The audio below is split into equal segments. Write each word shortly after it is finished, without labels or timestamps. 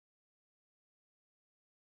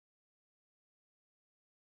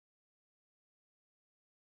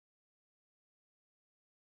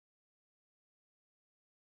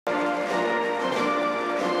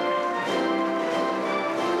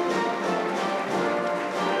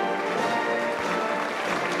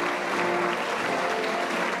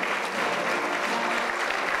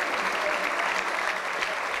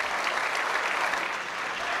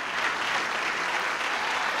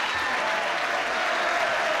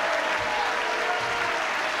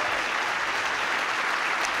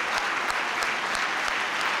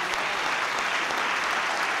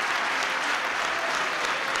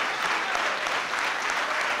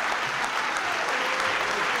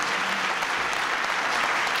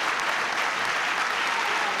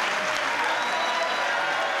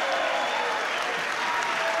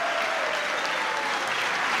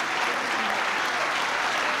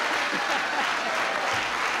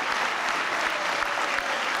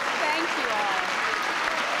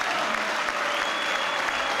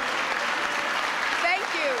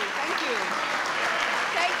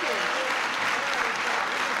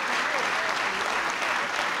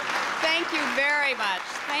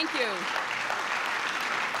Thank you.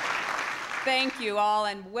 Thank you all,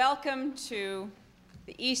 and welcome to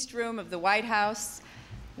the East Room of the White House.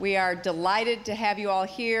 We are delighted to have you all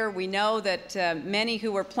here. We know that many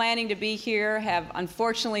who were planning to be here have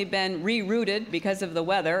unfortunately been rerouted because of the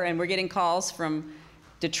weather, and we're getting calls from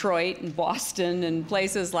Detroit and Boston and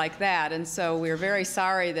places like that. And so we're very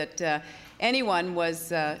sorry that anyone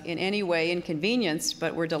was in any way inconvenienced,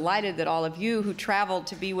 but we're delighted that all of you who traveled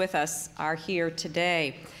to be with us are here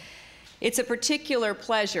today. It's a particular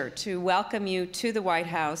pleasure to welcome you to the White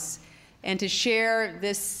House and to share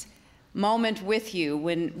this moment with you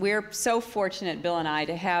when we're so fortunate, Bill and I,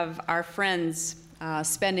 to have our friends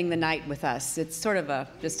spending the night with us. It's sort of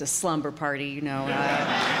just a slumber party, you know.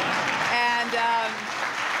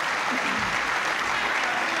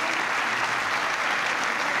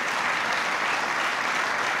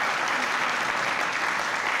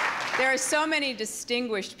 There are so many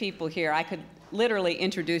distinguished people here. I could literally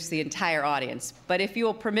introduce the entire audience, but if you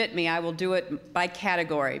will permit me, I will do it by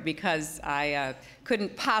category because I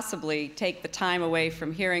couldn't possibly take the time away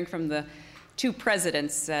from hearing from the two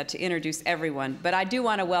presidents to introduce everyone. But I do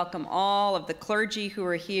want to welcome all of the clergy who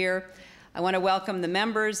are here. I want to welcome the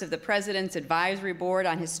members of the President's Advisory Board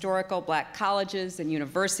on Historical Black Colleges and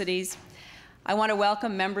Universities. I want to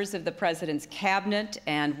welcome members of the President's Cabinet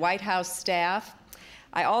and White House staff.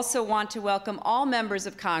 I also want to welcome all members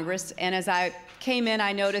of Congress, and as I came in,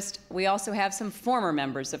 I noticed we also have some former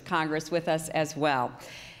members of Congress with us as well.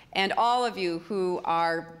 And all of you who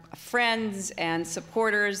are friends and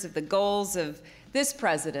supporters of the goals of this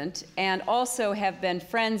president, and also have been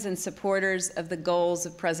friends and supporters of the goals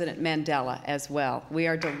of President Mandela as well. We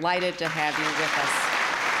are delighted to have you with us.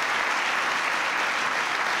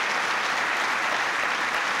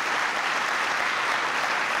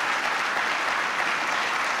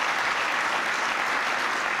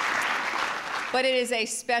 But it is a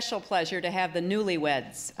special pleasure to have the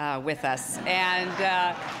newlyweds with us. And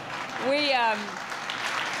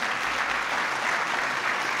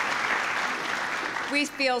we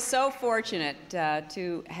feel so fortunate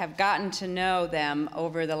to have gotten to know them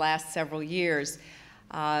over the last several years.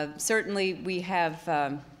 Certainly, we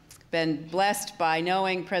have been blessed by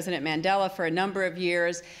knowing President Mandela for a number of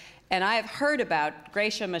years. And I have heard about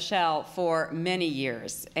Gracia Machel for many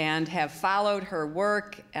years and have followed her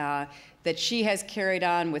work that she has carried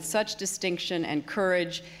on with such distinction and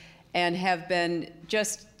courage, and have been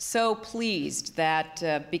just so pleased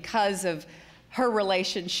that because of her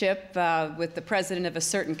relationship with the president of a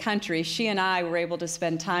certain country, she and I were able to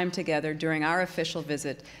spend time together during our official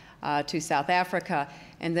visit to South Africa,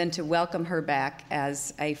 and then to welcome her back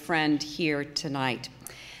as a friend here tonight.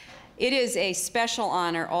 It is a special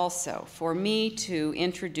honor also for me to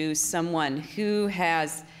introduce someone who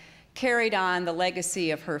has carried on the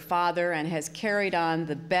legacy of her father and has carried on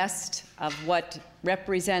the best of what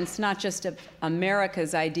represents not just of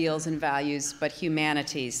America's ideals and values, but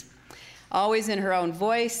humanity's, always in her own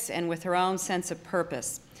voice and with her own sense of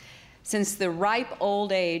purpose. Since the ripe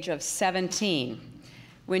old age of 17,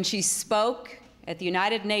 when she spoke at the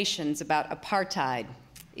United Nations about apartheid,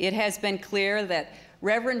 it has been clear that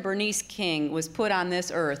Reverend Bernice King was put on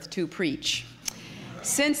this earth to preach.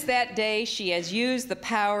 Since that day, she has used the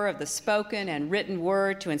power of the spoken and written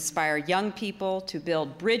word to inspire young people, to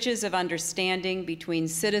build bridges of understanding between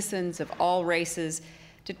citizens of all races,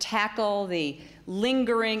 to tackle the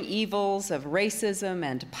lingering evils of racism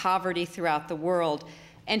and poverty throughout the world,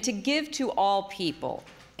 and to give to all people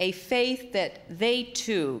a faith that they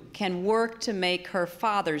too can work to make her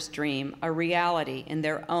father's dream a reality in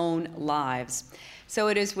their own lives. So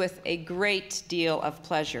it is with a great deal of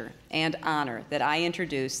pleasure and honor that I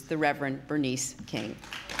introduce the Reverend Bernice King.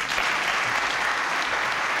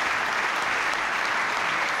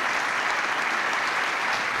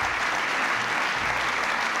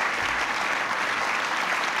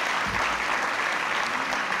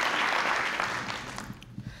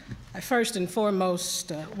 I first and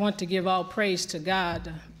foremost want to give all praise to God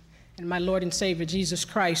and my Lord and Savior Jesus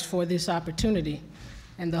Christ for this opportunity,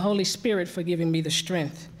 and the Holy Spirit for giving me the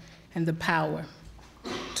strength and the power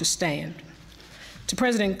to stand. To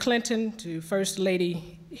President Clinton, to First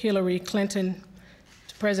Lady Hillary Clinton,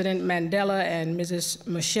 to President Mandela and Mrs.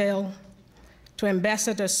 Machel, to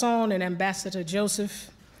Ambassador Son and Ambassador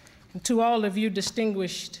Joseph, and to all of you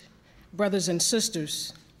distinguished brothers and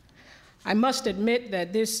sisters, I must admit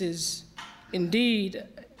that this is indeed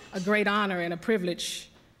a great honor and a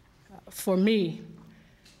privilege for me,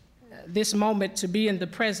 this moment to be in the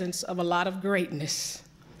presence of a lot of greatness.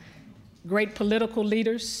 Great political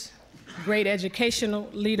leaders, great educational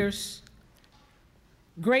leaders,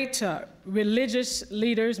 great religious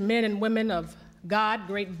leaders, men and women of God,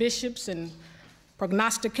 great bishops and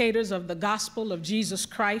prognosticators of the gospel of Jesus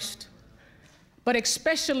Christ, but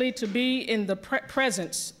especially to be in the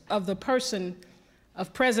presence of the person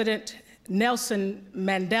of President Nelson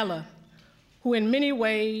Mandela, who in many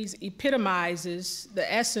ways epitomizes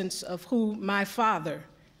the essence of who my father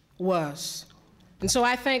was. And so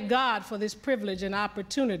I thank God for this privilege and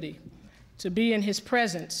opportunity to be in his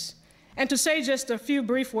presence and to say just a few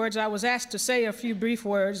brief words. I was asked to say a few brief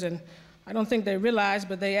words, and I don't think they realized,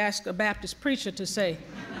 but they asked a Baptist preacher to say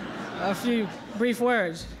a few brief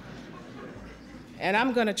words. And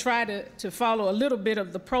I'm going to try to follow a little bit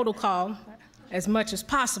of the protocol as much as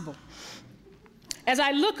possible. As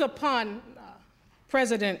I look upon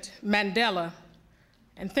President Mandela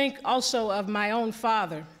and think also of my own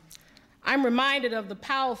father, I'm reminded of the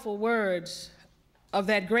powerful words of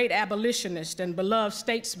that great abolitionist and beloved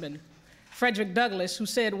statesman, Frederick Douglass, who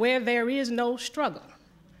said, "Where there is no struggle,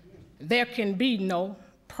 there can be no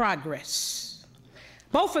progress."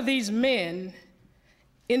 Both of these men,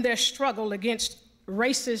 in their struggle against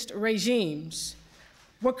racist regimes,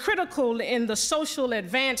 were critical in the social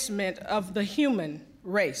advancement of the human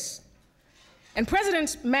race. And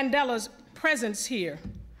President Mandela's presence here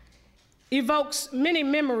evokes many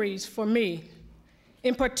memories for me,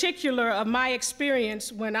 in particular of my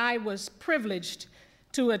experience when I was privileged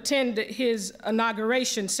to attend his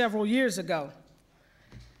inauguration several years ago.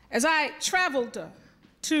 As I traveled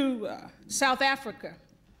to South Africa,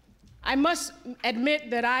 I must admit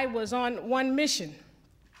that I was on one mission,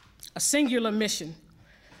 a singular mission,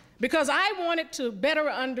 because I wanted to better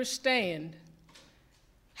understand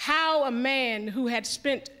how a man who had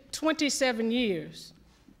spent 27 years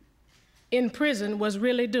in prison was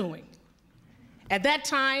really doing. At that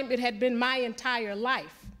time, it had been my entire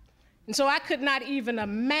life. And so I could not even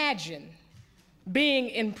imagine being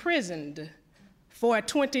imprisoned for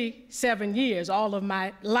 27 years, all of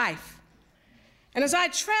my life. And as I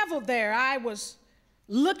traveled there, I was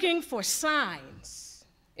looking for signs,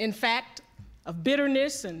 in fact, of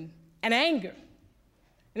bitterness and anger.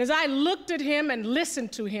 And as I looked at him and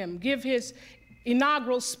listened to him give his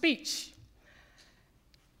inaugural speech,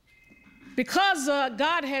 because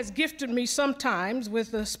God has gifted me sometimes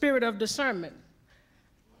with the spirit of discernment,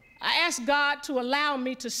 I asked God to allow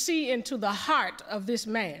me to see into the heart of this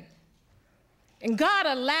man. And God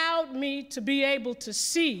allowed me to be able to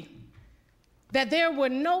see that there were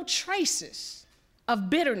no traces of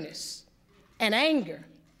bitterness and anger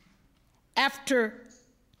after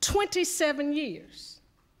 27 years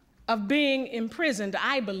of being imprisoned,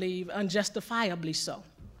 I believe, unjustifiably so.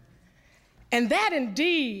 And that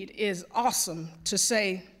indeed is awesome, to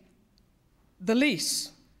say the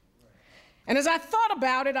least. And as I thought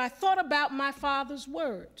about it, I thought about my father's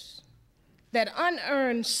words, that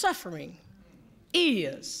unearned suffering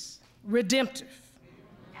is redemptive.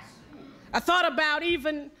 I thought about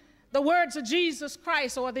even the words of Jesus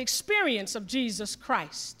Christ, or the experience of Jesus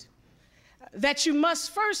Christ, that you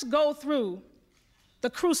must first go through the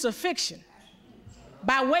crucifixion,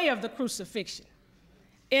 by way of the crucifixion,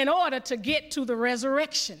 in order to get to the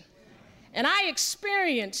resurrection. And I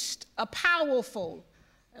experienced a powerful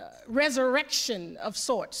resurrection of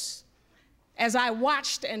sorts as I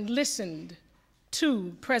watched and listened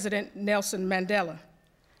to President Nelson Mandela.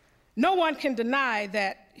 No one can deny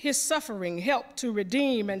that his suffering helped to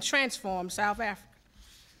redeem and transform South Africa.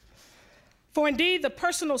 For indeed, the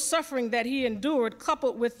personal suffering that he endured,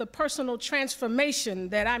 coupled with the personal transformation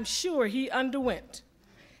that I'm sure he underwent,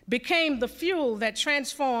 became the fuel that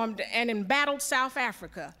transformed and embattled South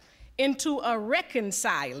Africa into a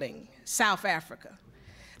reconciling South Africa.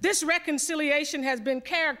 This reconciliation has been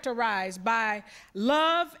characterized by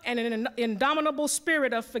love and an indomitable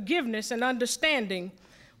spirit of forgiveness and understanding,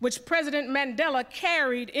 which President Mandela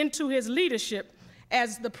carried into his leadership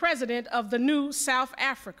as the president of the new South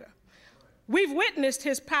Africa. We've witnessed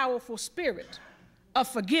his powerful spirit of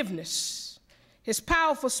forgiveness, his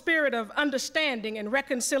powerful spirit of understanding and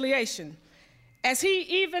reconciliation, as he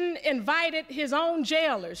even invited his own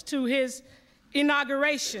jailers to his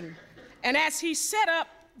inauguration, and as he set up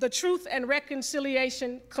the Truth and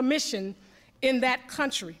Reconciliation Commission in that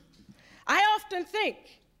country. I often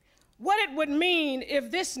think what it would mean if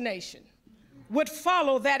this nation would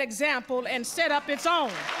follow that example and set up its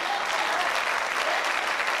own.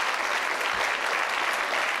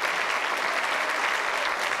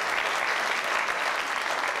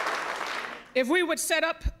 If we would set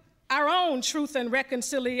up our own Truth and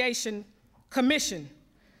Reconciliation Commission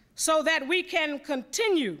so that we can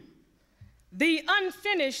continue the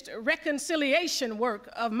unfinished reconciliation work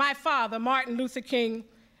of my father, Martin Luther King,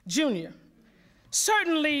 Jr.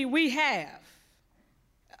 Certainly we have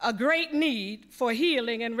a great need for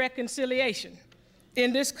healing and reconciliation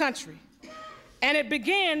in this country. And it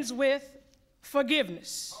begins with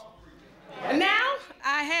forgiveness. And now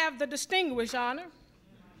I have the distinguished honor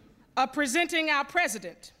of presenting our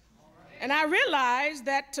president. And I realize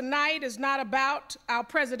that tonight is not about our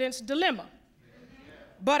president's dilemma.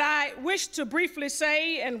 But I wish to briefly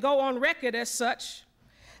say and go on record as such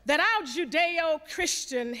that our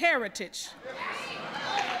Judeo-Christian heritage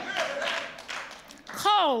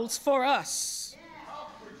calls for us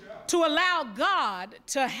to allow God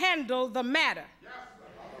to handle the matter,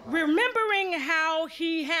 remembering how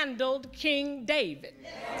he handled King David.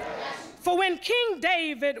 For when King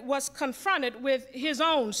David was confronted with his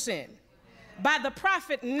own sin by the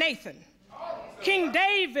prophet Nathan, King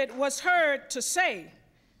David was heard to say,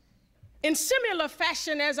 in similar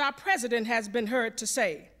fashion as our president has been heard to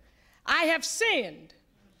say, "I have sinned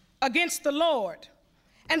against the Lord."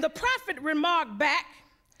 And the prophet remarked back,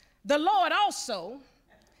 "The Lord also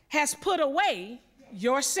has put away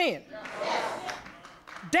your sin."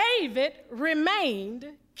 David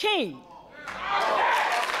remained king.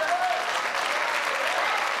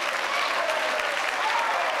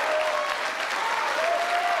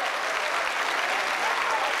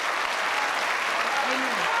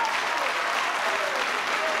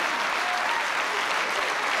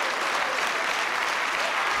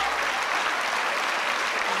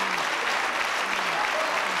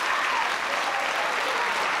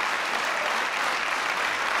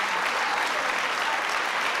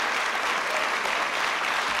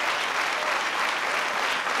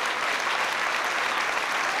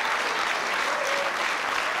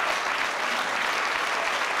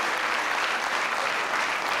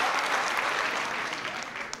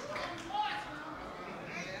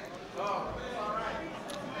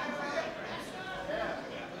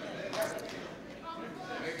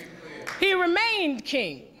 He remained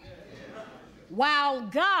king while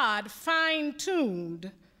God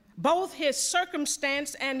fine-tuned both his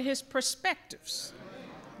circumstance and his perspectives.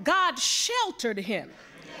 God sheltered him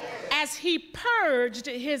as he purged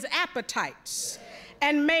his appetites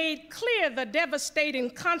and made clear the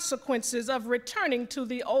devastating consequences of returning to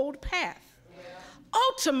the old path.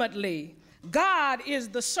 Ultimately, God is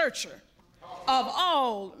the searcher of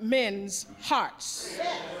all men's hearts.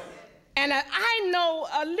 And I know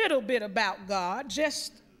a little bit about God,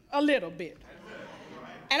 just a little bit.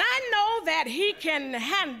 And I know that he can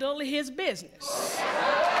handle his business.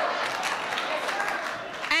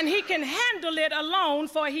 And he can handle it alone,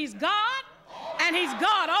 for he's God, and he's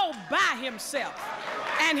God all by himself.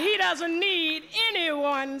 And he doesn't need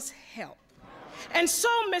anyone's help. And so,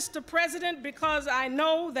 Mr. President, because I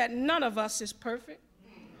know that none of us is perfect,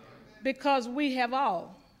 because we have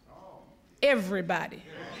all, everybody,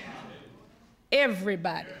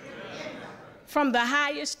 from the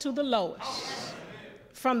highest to the lowest,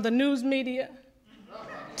 from the news media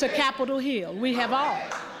to Capitol Hill, we have all.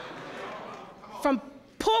 From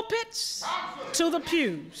pulpits to the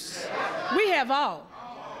pews, we have all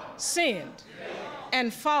sinned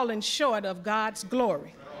and fallen short of God's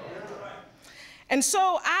glory. And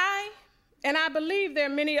so I believe there are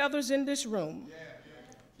many others in this room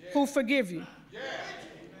who forgive you.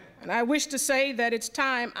 And I wish to say that it's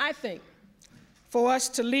time, I think, for us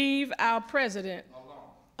to leave our president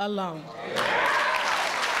alone.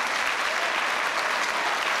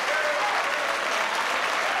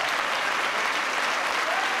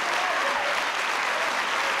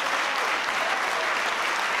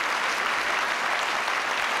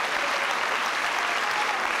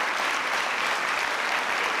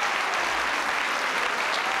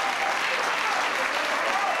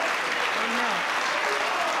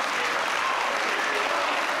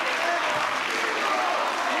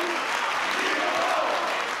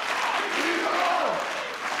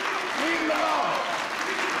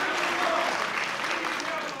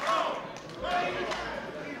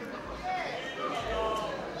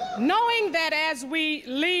 Knowing that as we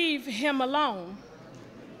leave him alone,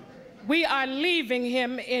 we are leaving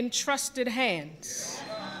him in trusted hands.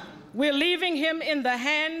 We're leaving him in the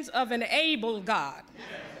hands of an able God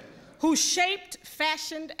who shaped,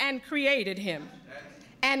 fashioned, and created him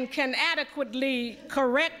and can adequately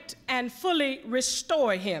correct and fully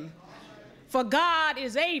restore him. For God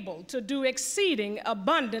is able to do exceeding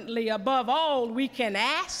abundantly above all we can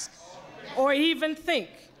ask or even think.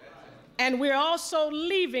 And we're also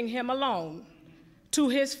leaving him alone to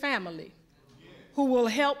his family, who will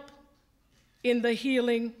help in the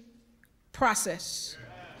healing process.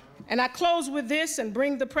 And I close with this and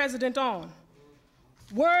bring the president on.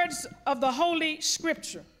 Words of the Holy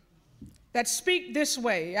Scripture that speak this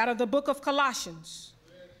way out of the book of Colossians.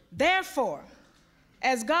 Therefore,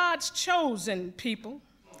 as God's chosen people,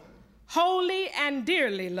 holy and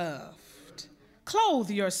dearly loved, clothe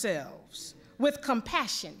yourselves with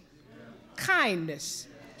compassion, kindness,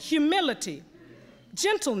 humility,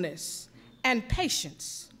 gentleness, and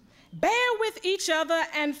patience. Bear with each other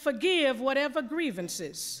and forgive whatever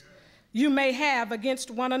grievances you may have against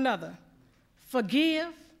one another.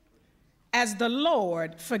 Forgive as the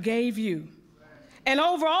Lord forgave you. And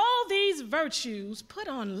over all these virtues, put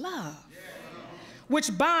on love,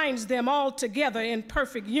 which binds them all together in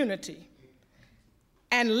perfect unity.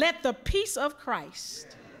 And let the peace of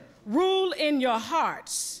Christ rule in your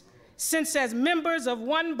hearts, since as members of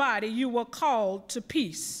one body you were called to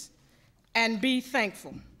peace, and be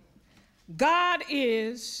thankful. God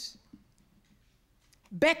is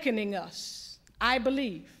beckoning us, I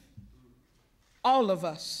believe, all of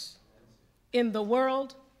us in the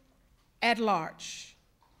world at large,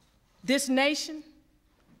 this nation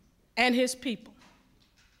and his people,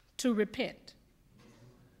 to repent,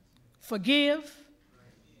 forgive,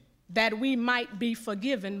 that we might be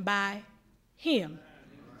forgiven by him,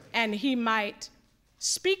 and he might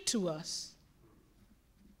speak to us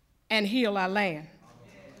and heal our land.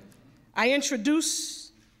 I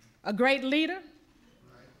introduce a great leader,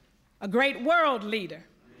 a great world leader,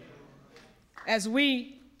 as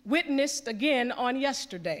we witnessed again on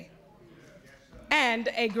yesterday, and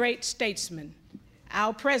a great statesman,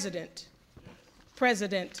 our president,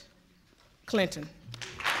 President Clinton.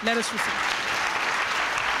 Let us receive.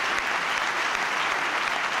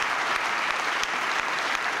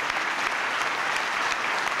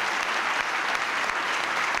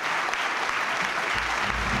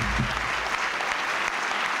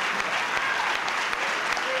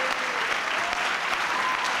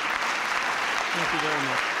 Thank you very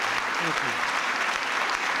much. Thank you.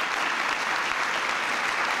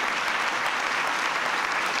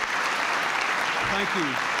 Thank you.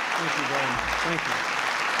 Thank you very much. Thank you.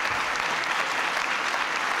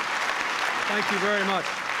 Thank you very much.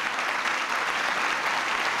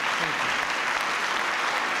 Thank you.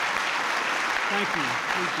 Thank you.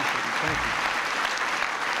 Thank you. Thank you.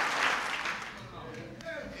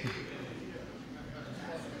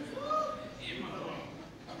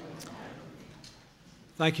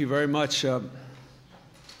 Thank you very much.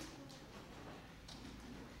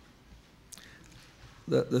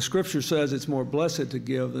 The scripture says it's more blessed to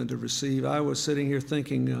give than to receive. I was sitting here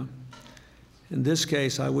thinking, in this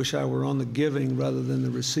case, I wish I were on the giving rather than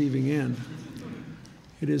the receiving end.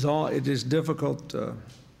 It is difficult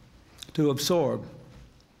to absorb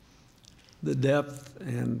the depth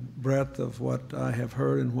and breadth of what I have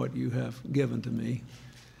heard and what you have given to me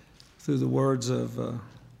through the words of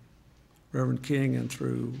Reverend King and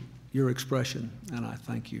through your expression, and I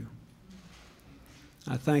thank you.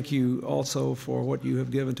 I thank you also for what you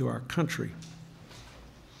have given to our country.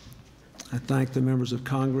 I thank the members of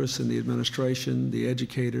Congress and the administration, the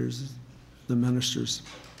educators, the ministers,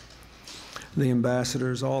 the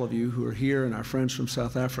ambassadors, all of you who are here, and our friends from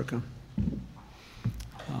South Africa.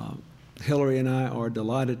 Hillary and I are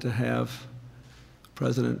delighted to have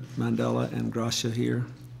President Mandela and Gracia here.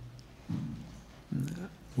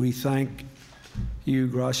 We thank you,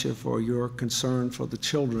 Gracia, for your concern for the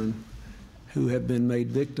children who have been made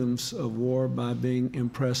victims of war by being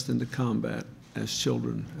impressed into combat as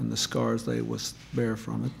children and the scars they bear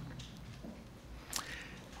from it.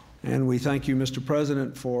 And we thank you, Mr.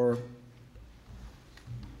 President, for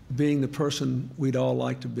being the person we'd all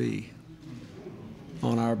like to be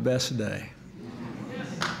on our best day.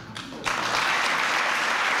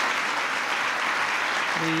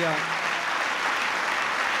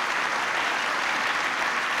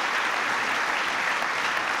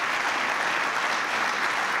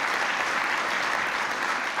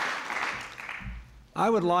 I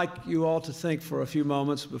would like you all to think for a few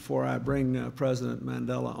moments before I bring President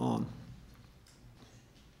Mandela on,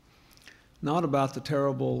 not about the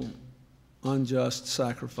terrible, unjust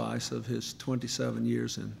sacrifice of his 27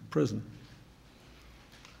 years in prison,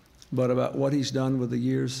 but about what he's done with the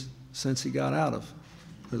years since he got out of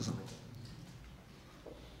prison.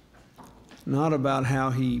 Not about how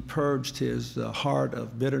he purged his heart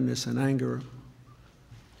of bitterness and anger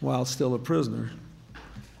while still a prisoner,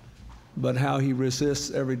 but how he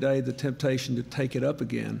resists every day the temptation to take it up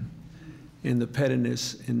again in the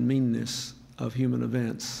pettiness and meanness of human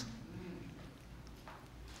events.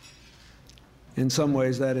 In some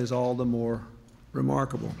ways, that is all the more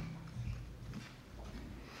remarkable.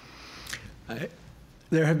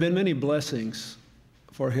 There have been many blessings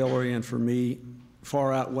for Hillary and for me,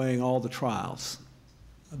 far outweighing all the trials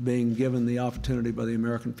of being given the opportunity by the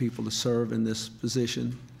American people to serve in this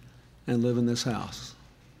position and live in this house.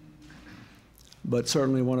 but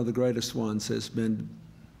certainly one of the greatest ones has been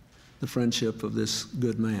the friendship of this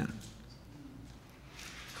good man.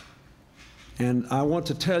 And I want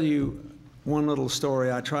to tell you one little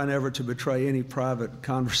story. I try never to betray any private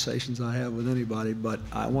conversations I have with anybody, but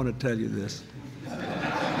I want to tell you this.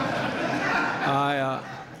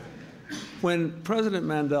 When President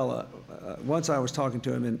Mandela, once I was talking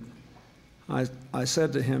to him, and I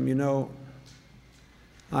said to him, you know,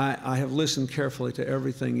 I have listened carefully to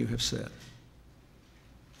everything you have said,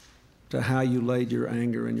 to how you laid your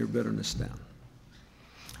anger and your bitterness down.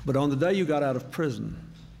 But on the day you got out of prison,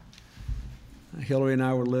 Hillary and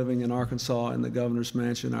I were living in Arkansas in the governor's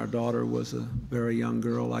mansion. Our daughter was a very young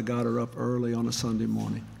girl. I got her up early on a Sunday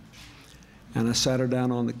morning, and I sat her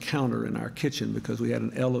down on the counter in our kitchen because we had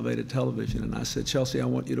an elevated television, and I said, Chelsea, I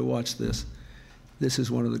want you to watch this. This is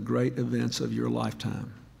one of the great events of your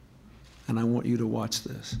lifetime, and I want you to watch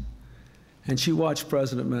this. And she watched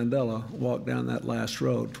President Mandela walk down that last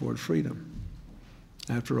road toward freedom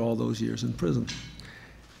after all those years in prison.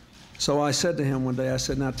 So I said to him one day, I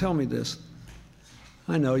said, now tell me this.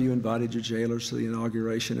 I know you invited your jailers to the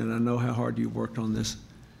inauguration, and I know how hard you worked on this,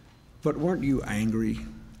 but weren't you angry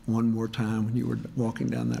one more time when you were walking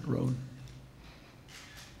down that road?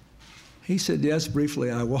 He said, yes, briefly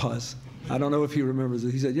I was. I don't know if he remembers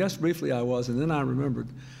it. He said, yes, briefly I was, and then I remembered,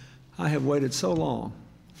 I have waited so long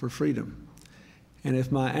for freedom, and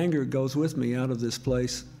if my anger goes with me out of this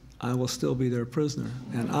place, I will still be their prisoner,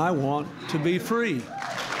 and I want to be free.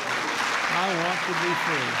 I want to be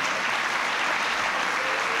free.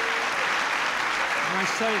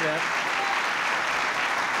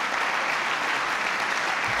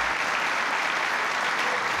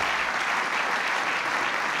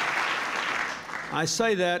 I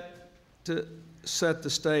say that to set the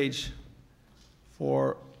stage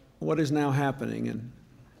for what is now happening in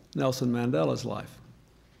Nelson Mandela's life.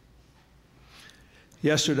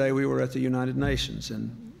 Yesterday we were at the United Nations,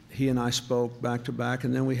 and he and I spoke back to back,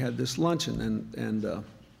 and then we had this luncheon, and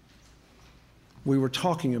we were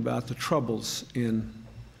talking about the troubles in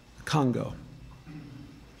Congo.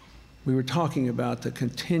 We were talking about the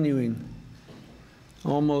continuing,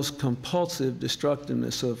 almost compulsive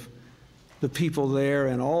destructiveness of the people there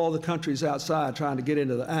and all the countries outside trying to get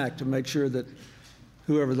into the act to make sure that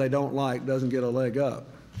whoever they don't like doesn't get a leg up.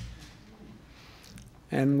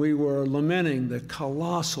 And we were lamenting the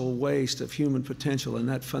colossal waste of human potential in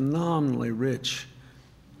that phenomenally rich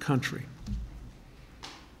country.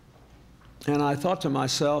 And I thought to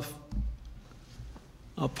myself,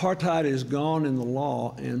 apartheid is gone in the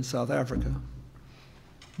law in South Africa,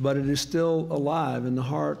 but it is still alive in the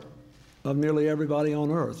heart of nearly everybody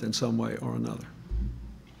on earth in some way or another.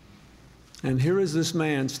 And here is this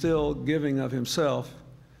man still giving of himself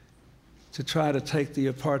to try to take the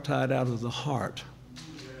apartheid out of the heart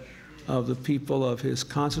of the people of his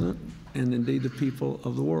continent and indeed the people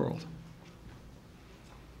of the world.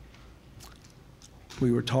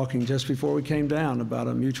 We were talking just before we came down about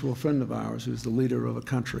a mutual friend of ours who's the leader of a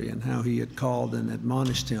country, and how he had called and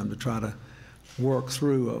admonished him to try to work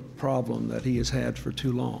through a problem that he has had for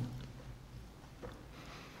too long.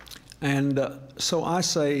 And so I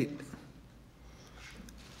say,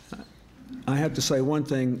 I have to say one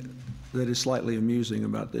thing that is slightly amusing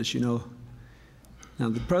about this. You know, now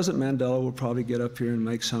the President Mandela will probably get up here and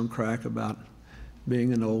make some crack about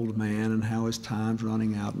being an old man and how his time's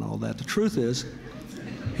running out and all that. The truth is,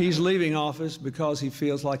 he's leaving office because he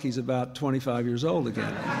feels like he's about 25 years old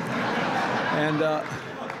again. And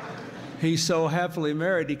he's so happily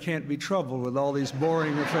married he can't be troubled with all these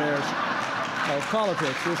boring affairs of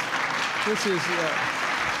politics. This is,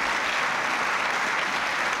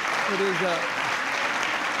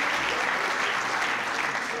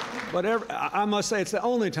 I must say it's the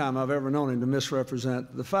only time I've ever known him to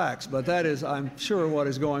misrepresent the facts, but that is, I'm sure, what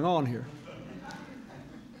is going on here.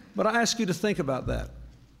 But I ask you to think about that.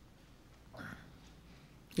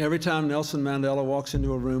 Every time Nelson Mandela walks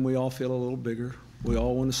into a room, we all feel a little bigger. We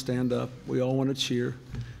all want to stand up. We all want to cheer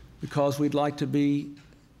because we'd like to be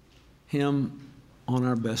him on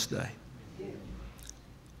our best day.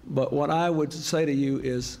 But what I would say to you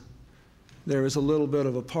is there is a little bit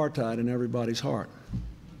of apartheid in everybody's heart.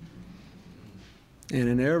 And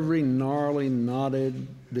in every gnarly, knotted,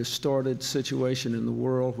 distorted situation in the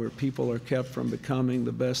world where people are kept from becoming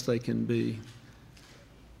the best they can be,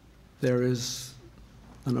 there is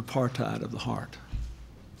an apartheid of the heart.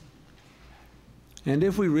 And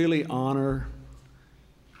if we really honor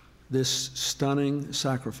this stunning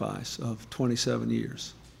sacrifice of 27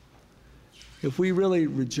 years, if we really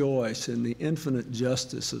rejoice in the infinite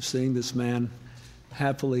justice of seeing this man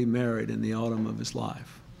happily married in the autumn of his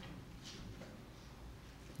life,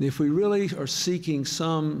 If we really are seeking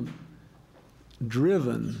some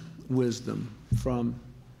driven wisdom from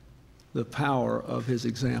the power of his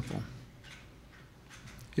example,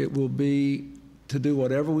 it will be to do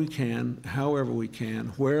whatever we can, however we can,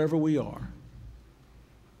 wherever we are,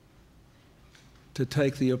 to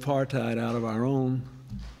take the apartheid out of our own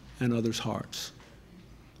and others' hearts.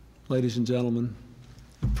 Ladies and gentlemen,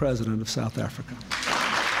 the President of South Africa.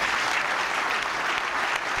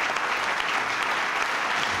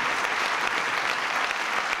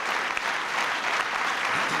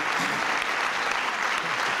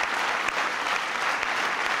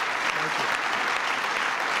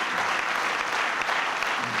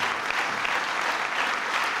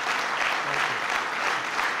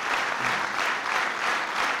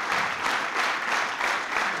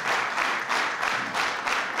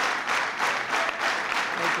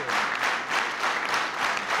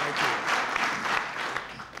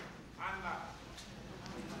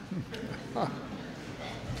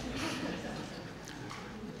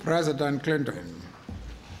 President Clinton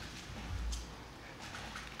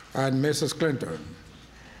and Mrs. Clinton,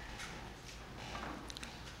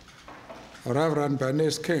 Reverend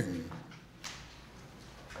Bernice King,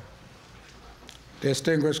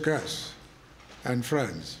 distinguished guests and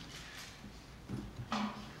friends.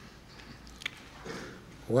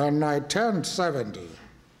 When I turned 70,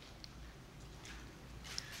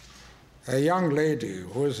 a young lady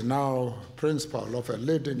who is now principal of a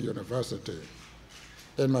leading university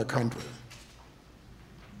in my country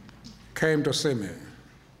came to see me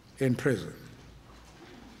in prison.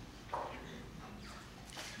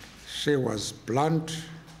 She was blunt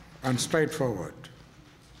and straightforward,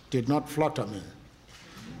 did not flatter me.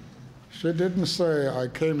 She didn't say, "I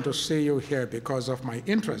came to see you here because of my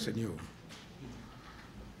interest in you."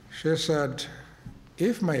 She said,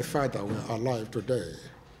 "If my father were alive today,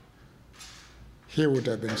 he would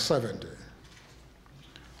have been 70.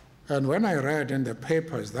 And when I read in the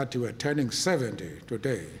papers that you were turning 70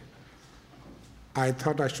 today, I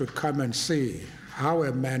thought I should come and see how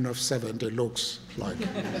a man of 70 looks like."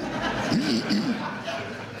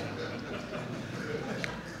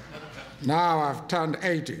 Now I've turned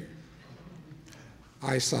 80.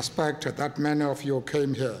 I suspect that many of you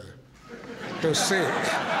came here to see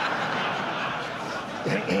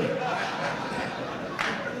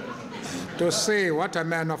to see what a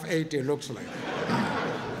man of 80 looks like.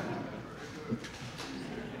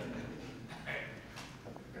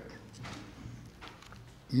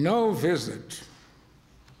 No visit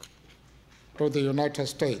to the United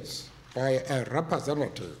States by a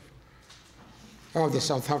representative of the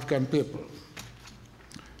South African people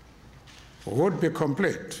would be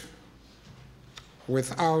complete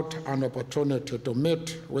without an opportunity to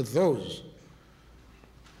meet with those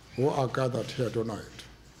who are gathered here tonight.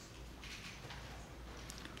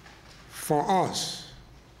 For us,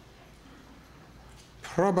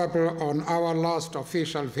 probably on our last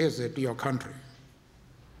official visit to your country,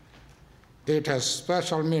 it has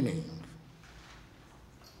special meaning,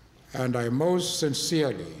 and I most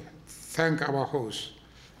sincerely thank our host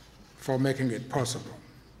for making it possible.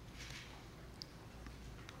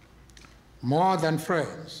 More than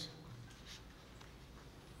friends,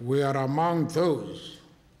 we are among those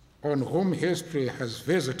on whom history has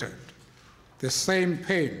visited the same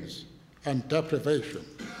pains and deprivation,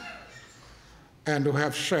 and who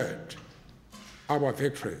have shared our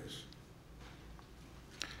victories.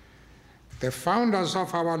 The founders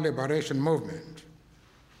of our liberation movement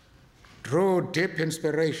drew deep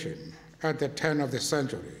inspiration at the turn of the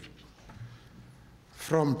century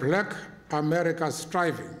from Black America's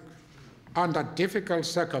striving under difficult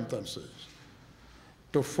circumstances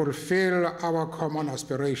to fulfill our common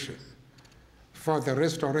aspiration for the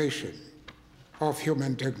restoration of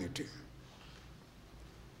human dignity.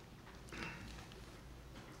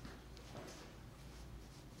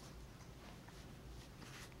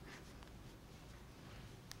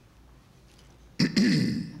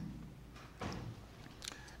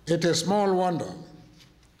 It is small wonder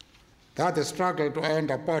that the struggle to end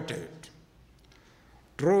apartheid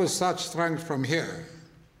drew such strength from here,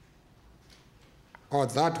 or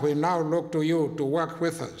that we now look to you to work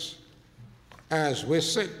with us as we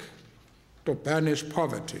seek to banish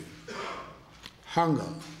poverty,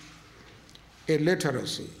 hunger,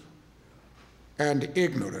 illiteracy, and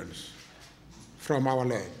ignorance from our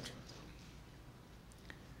land.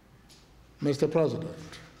 Mr. President,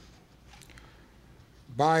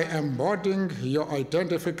 by embodying your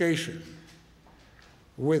identification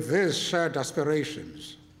with these shared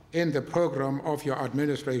aspirations in the program of your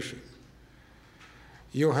administration,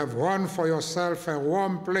 you have won for yourself a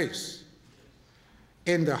warm place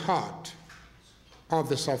in the heart of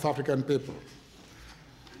the South African people,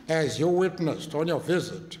 as you witnessed on your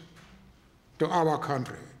visit to our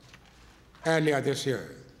country earlier this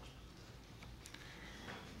year.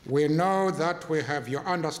 We know that we have your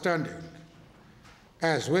understanding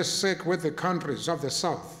as we seek with the countries of the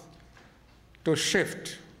South to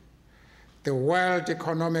shift the world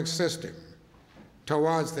economic system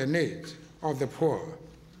towards the needs of the poor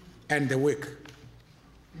and the weak.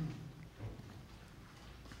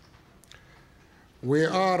 We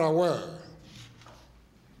are aware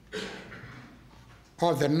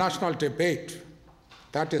of the national debate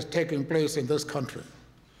that is taking place in this country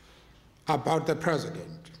about the president.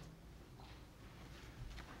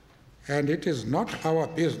 And it is not our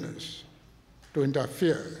business to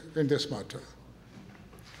interfere in this matter.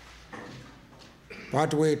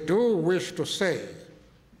 But we do wish to say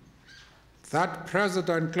that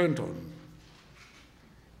President Clinton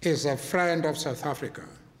is a friend of South Africa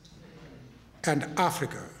and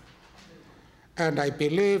Africa, and I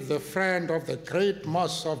believe the friend of the great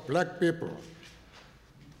mass of black people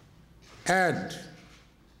and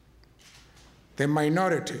the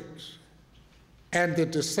minorities and the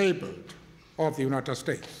disabled of the United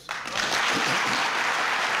States.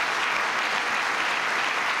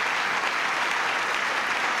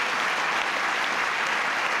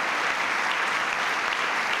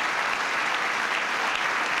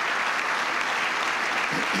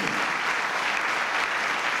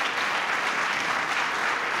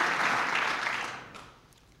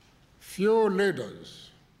 Few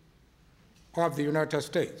leaders of the United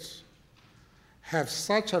States have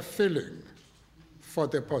such a feeling for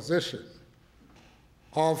the position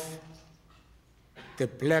of the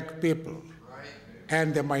black people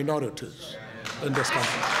and the minorities in this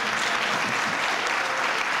country.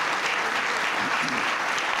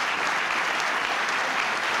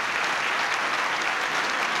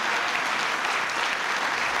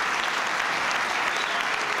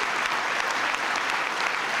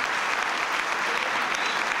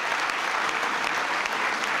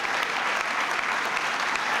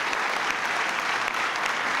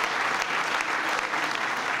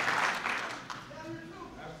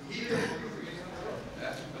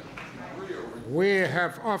 We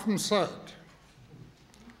have often said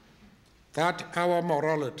that our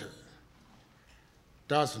morality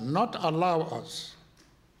does not allow us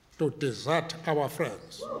to desert our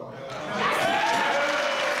friends.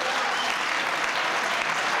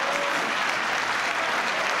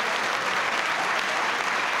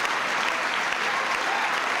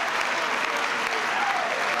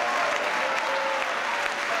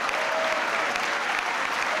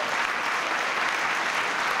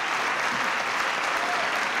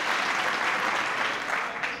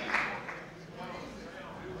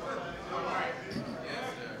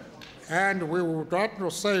 And we would like to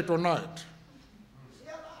say tonight,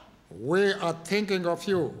 we are thinking of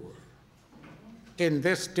you in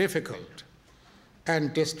this difficult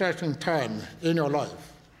and distressing time in your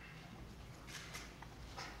life.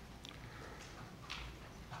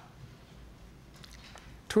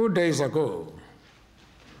 Two days ago,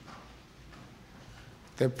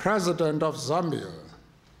 the president of Zambia,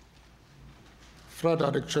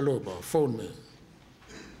 Frederick Chiluba, phoned me.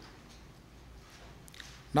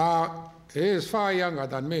 Now, he is far younger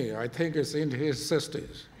than me. I think he's in his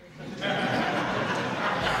 60s.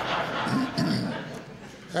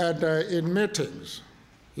 And in meetings,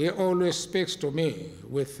 he always speaks to me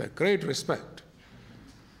with great respect.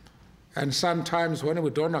 And sometimes when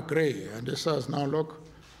we don't agree, and he says, now look,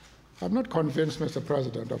 I'm not convinced, Mr.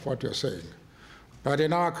 President, of what you're saying. But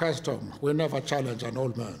in our custom, we never challenge an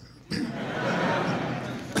old man.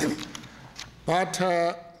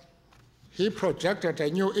 But he projected a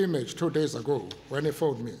new image 2 days ago when he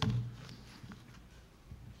phoned me.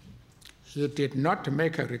 He did not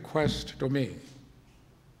make a request to me.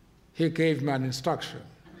 He gave me an instruction.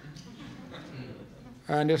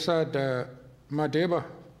 And he said, Madiba,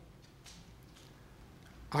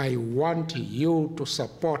 I want you to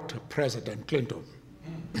support President Clinton.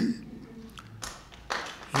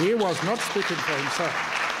 He was not speaking for himself.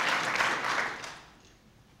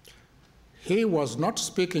 He was not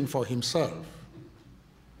speaking for himself,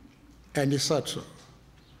 and he said so.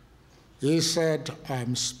 He said,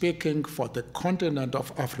 I'm speaking for the continent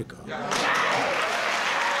of Africa.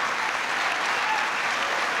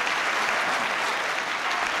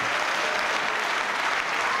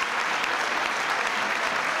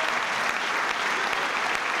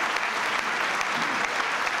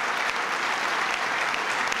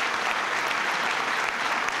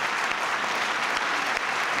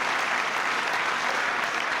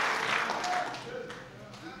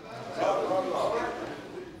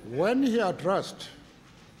 When he addressed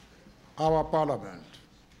our parliament,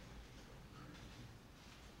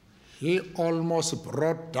 he almost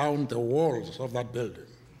brought down the walls of that building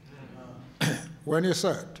when he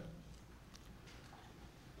said,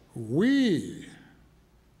 we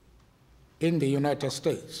in the United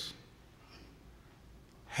States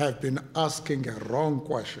have been asking a wrong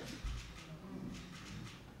question.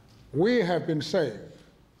 We have been saying,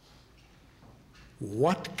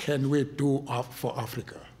 what can we do for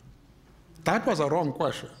Africa? That was a wrong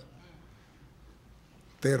question.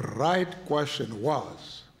 The right question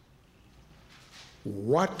was,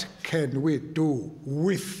 what can we do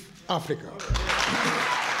with Africa?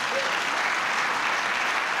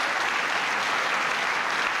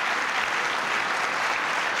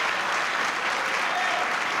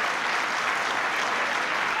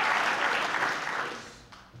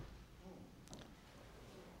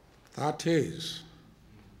 That is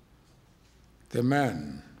the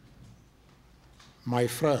man, my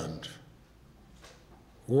friend,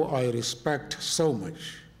 who I respect so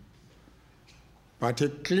much, but he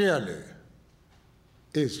clearly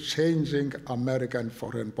is changing American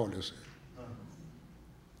foreign policy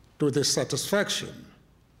to the satisfaction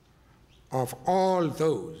of all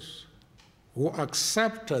those who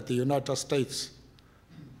accepted the United States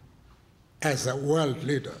as a world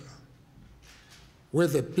leader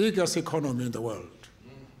with the biggest economy in the world.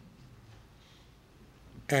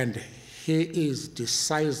 And he is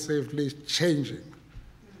decisively changing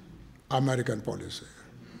American policy.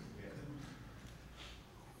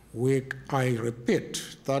 I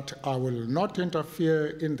repeat that I will not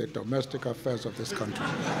interfere in the domestic affairs of this country.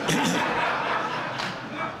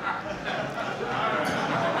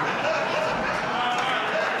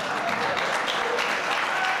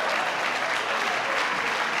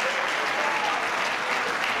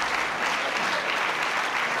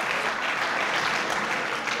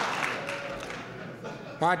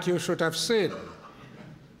 But you should have seen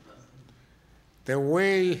the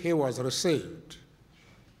way he was received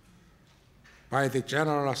by the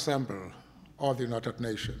General Assembly of the United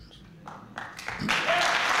Nations.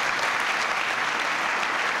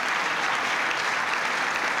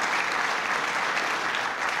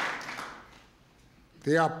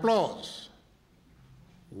 The applause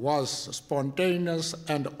was spontaneous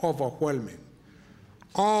and overwhelming.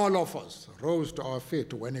 All of us rose to our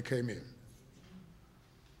feet when he came in.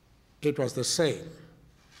 It was the same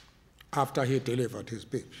after he delivered his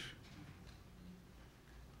speech.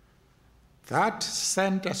 That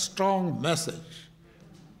sent a strong message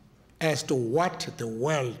as to what the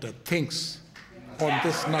world thinks on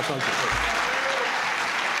this national debate.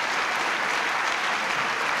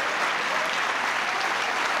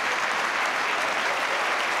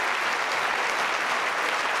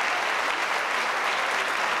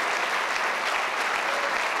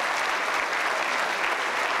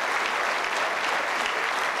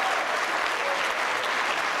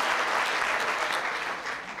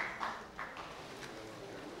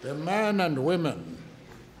 The men and women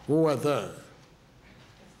who were there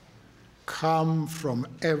come from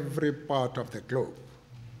every part of the globe.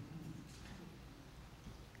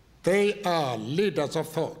 They are leaders of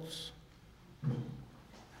thoughts,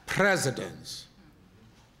 presidents,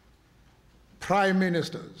 prime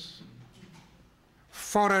ministers,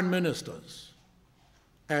 foreign ministers,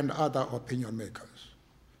 and other opinion makers.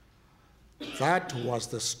 That was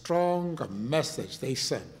the strong message they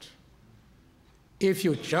sent. If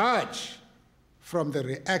you judge from the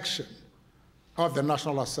reaction of the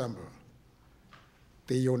National Assembly,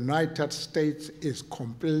 the United States is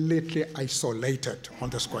completely isolated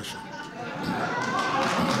on this question.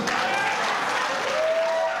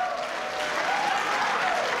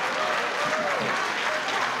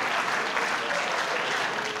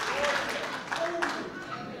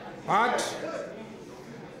 But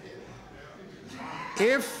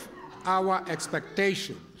if our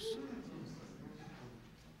expectations,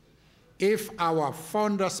 if our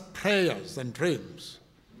fondest prayers and dreams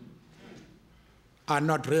are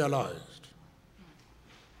not realized,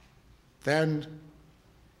 then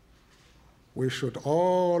we should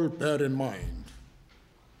all bear in mind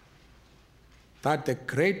that the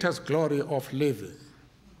greatest glory of living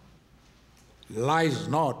lies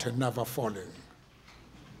not in never falling,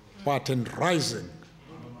 but in rising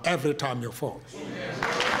every time you fall.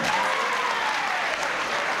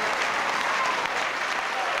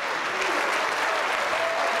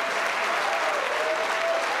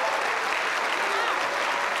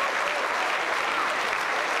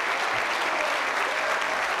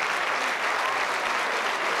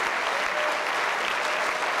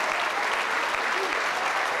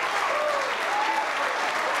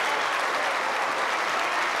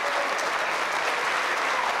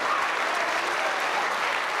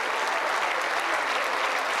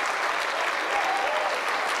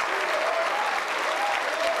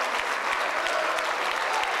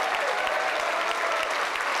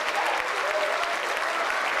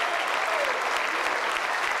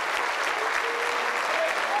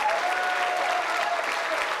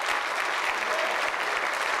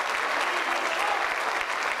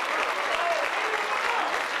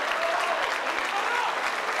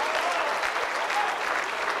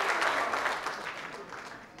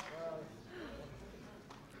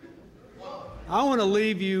 I want to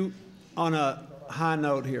leave you on a high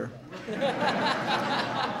note here.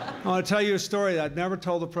 I want to tell you a story that I'd never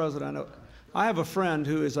told the president. I have a friend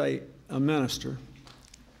who is a minister,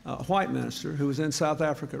 a white minister, who was in South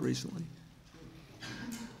Africa recently.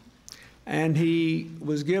 And he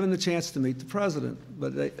was given the chance to meet the president,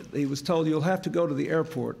 but he was told, you'll have to go to the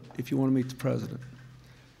airport if you want to meet the president.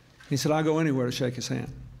 He said, I'll go anywhere to shake his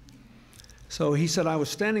hand. So he said, I was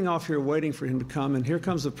standing off here waiting for him to come, and here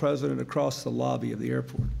comes the president across the lobby of the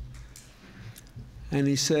airport. And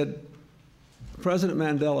he said, President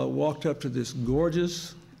Mandela walked up to this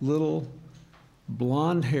gorgeous little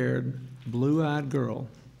blonde-haired, blue-eyed girl,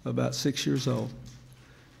 about 6 years old.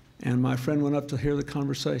 And my friend went up to hear the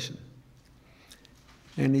conversation.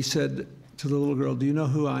 And he said to the little girl, do you know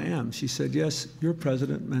who I am? She said, yes, you're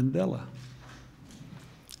President Mandela.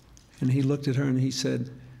 And he looked at her and he said,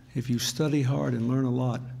 if you study hard and learn a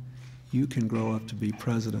lot, you can grow up to be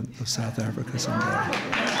president of South Africa someday.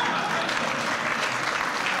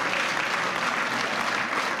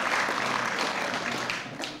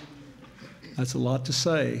 That's a lot to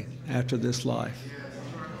say after this life.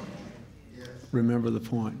 Remember the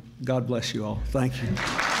point. God bless you all. Thank you.